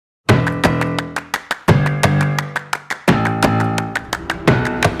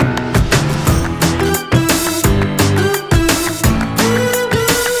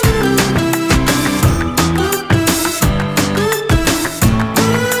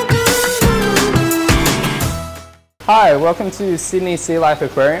Hi, welcome to Sydney Sea Life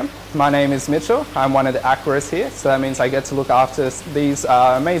Aquarium. My name is Mitchell. I'm one of the aquarists here, so that means I get to look after these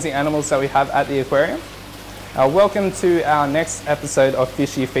amazing animals that we have at the aquarium. Welcome to our next episode of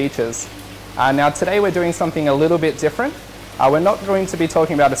Fishy Features. Now today we're doing something a little bit different. We're not going to be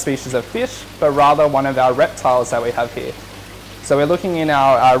talking about a species of fish, but rather one of our reptiles that we have here. So we're looking in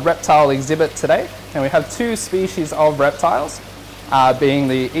our reptile exhibit today, and we have two species of reptiles, being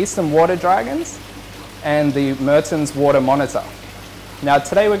the eastern water dragons and the Merton's water monitor. Now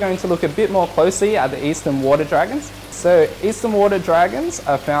today we're going to look a bit more closely at the eastern water dragons. So eastern water dragons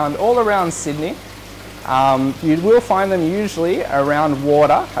are found all around Sydney. You will find them usually around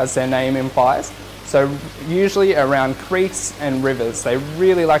water, as their name implies. So usually around creeks and rivers. They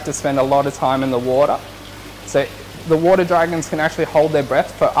really like to spend a lot of time in the water. So the water dragons can actually hold their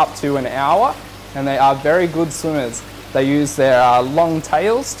breath for up to an hour, and they are very good swimmers. They use their long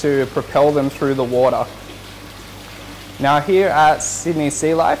tails to propel them through the water. Now here at Sydney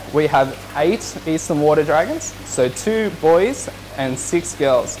Sea Life, we have 8 eastern water dragons, so 2 boys and 6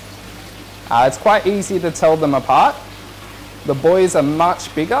 girls. It's quite easy to tell them apart. The boys are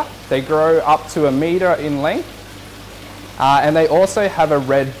much bigger. They grow up to 1 meter in length. And they also have a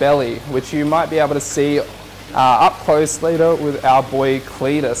red belly, which you might be able to see up close later with our boy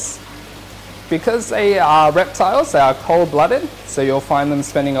Cletus. Because they are reptiles, they are cold-blooded, so you'll find them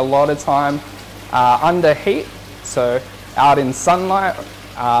spending a lot of time under heat, so out in sunlight,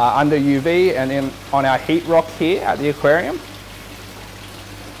 under UV, and on our heat rock here at the aquarium.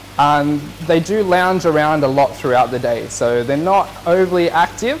 They do lounge around a lot throughout the day, so they're not overly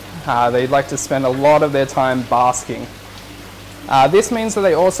active. They like to spend a lot of their time basking. This means that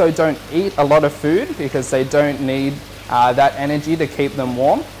they also don't eat a lot of food because they don't need that energy to keep them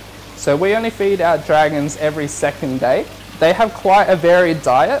warm. So we only feed our dragons every second day. They have quite a varied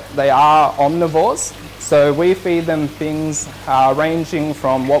diet. They are omnivores. So we feed them things ranging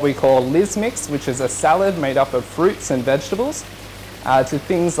from what we call Liz Mix, which is a salad made up of fruits and vegetables, to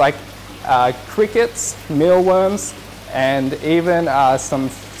things like crickets, mealworms, and even some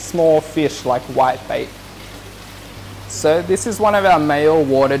small fish like whitebait. So this is one of our male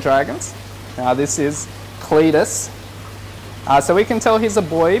water dragons. This is Cletus. So we can tell he's a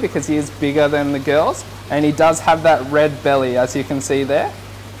boy because he is bigger than the girls, and he does have that red belly, as you can see there.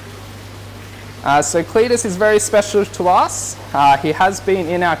 So Cletus is very special to us. He has been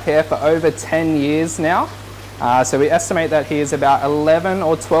in our care for over 10 years now. So we estimate that he is about 11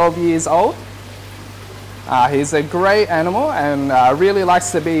 or 12 years old. He's a great animal and really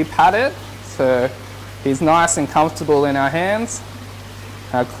likes to be patted, so he's nice and comfortable in our hands.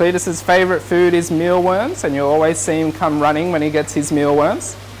 Cletus's favourite food is mealworms, and you'll always see him come running when he gets his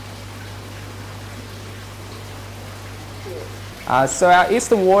mealworms. So our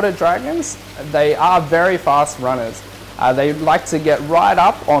eastern water dragons, they are very fast runners. They like to get right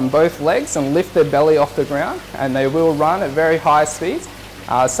up on both legs and lift their belly off the ground, and they will run at very high speeds.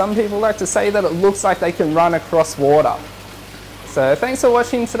 Some people like to say that it looks like they can run across water. So thanks for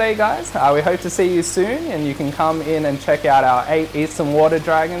watching today, guys. We hope to see you soon, and you can come in and check out our 8 eastern water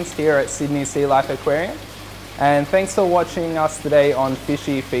dragons here at Sydney Sea Life Aquarium. And thanks for watching us today on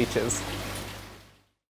Fishy Features.